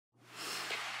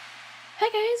Hi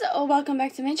guys, welcome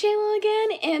back to my channel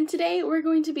again, and today we're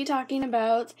going to be talking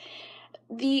about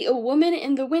The Woman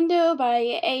in the Window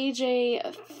by A.J.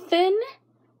 Finn.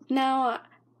 Now,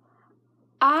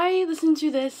 I listened to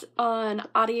this on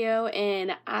audio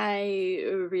and I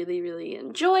really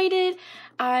enjoyed it.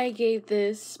 I gave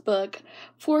this book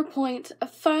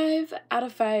 4.5 out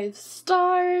of 5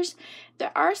 stars.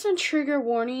 There are some trigger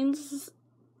warnings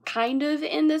kind of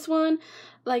in this one.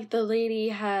 Like the lady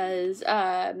has,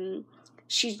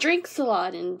 she drinks a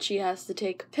lot and she has to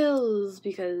take pills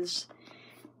because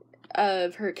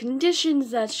of her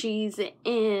conditions that she's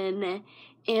in,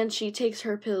 and she takes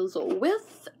her pills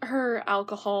with her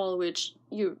alcohol, which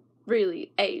you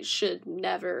really, should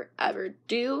never ever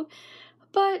do,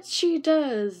 but she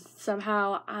does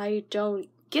somehow. I don't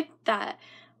get that.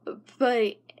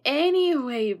 But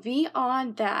anyway,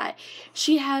 beyond that,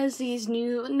 she has these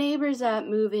new neighbors that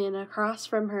move in across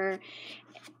from her,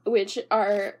 which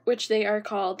they are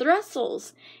called the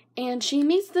Russells. And she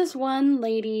meets this one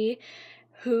lady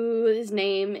whose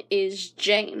name is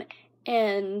Jane.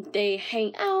 And they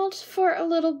hang out for a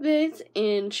little bit,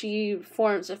 and she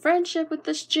forms a friendship with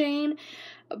this Jane.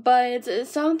 But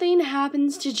something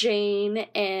happens to Jane,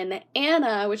 and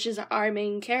Anna, which is our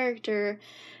main character,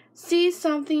 sees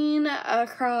something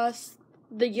across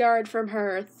the yard from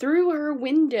her through her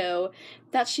window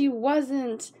that she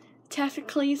wasn't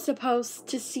technically supposed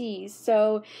to see.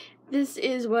 So this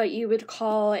is what you would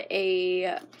call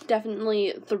a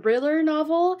definitely thriller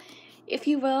novel, if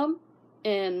you will.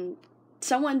 And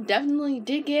someone definitely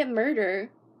did get murdered,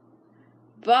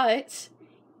 but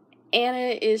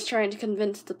Anna is trying to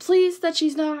convince the police that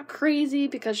she's not crazy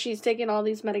because she's taking all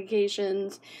these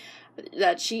medications,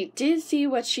 that she did see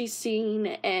what she's seen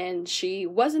and she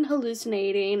wasn't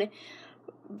hallucinating.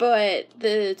 But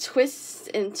the twists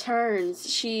and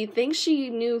turns, she thinks she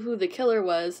knew who the killer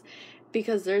was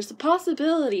because there's the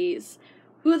possibilities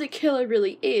who the killer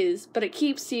really is, but it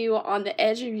keeps you on the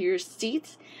edge of your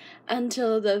seat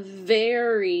until the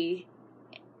very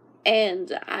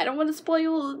end. I don't want to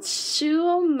spoil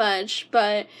too much,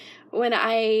 but when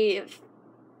I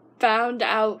found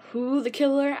out who the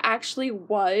killer actually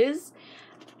was,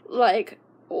 like,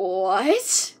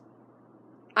 what?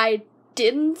 I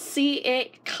didn't see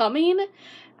it coming.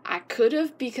 I could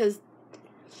have, because,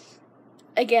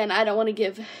 again, I don't want to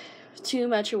give too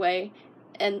much away.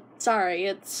 And sorry,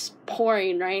 it's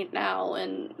pouring right now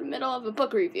in the middle of a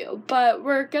book review, but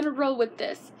we're gonna roll with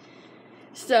this.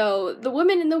 So, The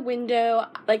Woman in the Window,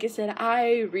 like I said,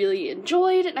 I really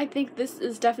enjoyed, and I think this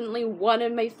is definitely one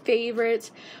of my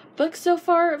favorite books so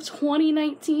far of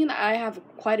 2019. I have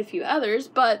quite a few others,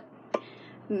 but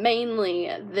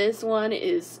mainly this one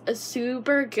is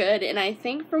super good, and I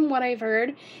think from what I've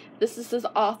heard, this is this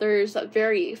author's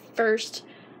very first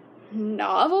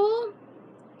novel.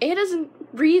 It doesn't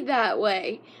read that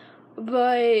way,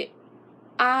 but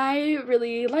I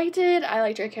really liked it. I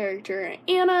liked her character,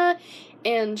 Anna,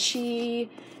 and she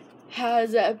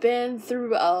has been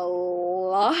through a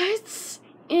lot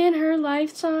in her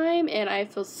lifetime, and I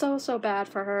feel so bad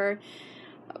for her.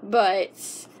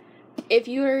 But if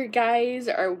you guys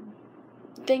are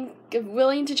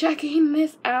willing to checking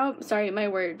this out, sorry, my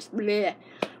words, bleh.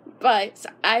 But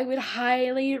I would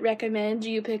highly recommend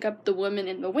you pick up The Woman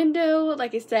in the Window.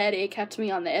 Like I said, it kept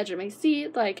me on the edge of my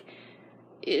seat. Like,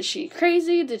 is she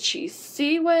crazy? Did she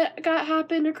see what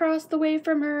happened across the way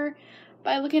from her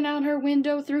by looking out her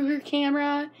window through her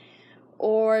camera?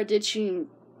 Or did she,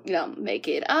 make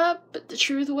it up? But the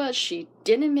truth was, she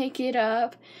didn't make it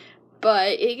up.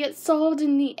 But it gets solved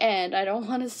in the end. I don't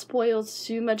want to spoil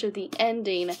too much of the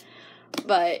ending.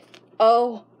 But,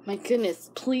 oh my goodness,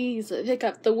 please pick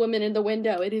up The Woman in the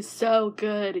Window. It is so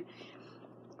good.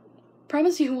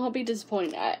 Promise you won't be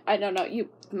disappointed. I don't know, you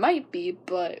might be,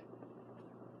 but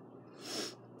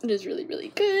it is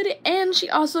really good. And she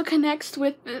also connects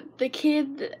with the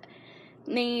kid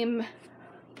named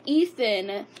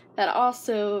Ethan that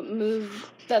also moved.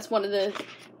 That's one of the,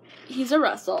 he's a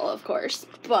Russell, of course,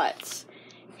 but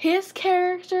his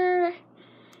character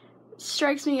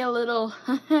strikes me a little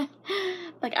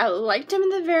like, I liked him in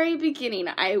the very beginning,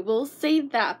 I will say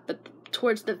that, but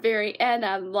towards the very end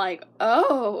I'm like,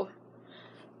 oh,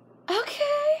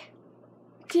 okay,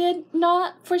 did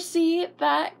not foresee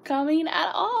that coming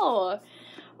at all.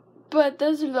 But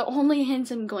those are the only hints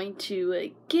I'm going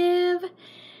to give.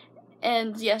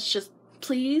 And yes, just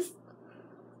please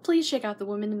check out The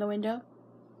Woman in the Window.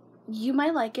 You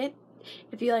might like it.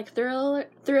 If you like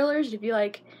thrillers, if you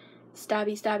like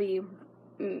stabby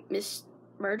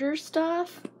murder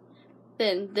stuff,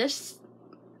 then this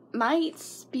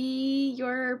might be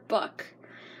your book.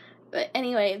 But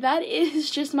anyway, that is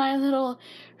just my little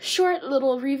short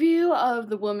little review of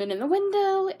The Woman in the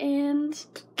Window, and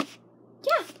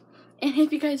yeah. And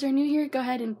if you guys are new here, go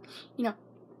ahead and,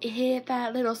 hit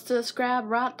that little subscribe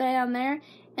right down there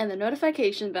and the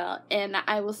notification bell, and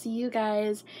I will see you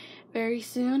guys very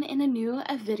soon in a new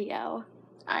video.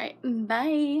 Alright,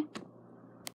 bye!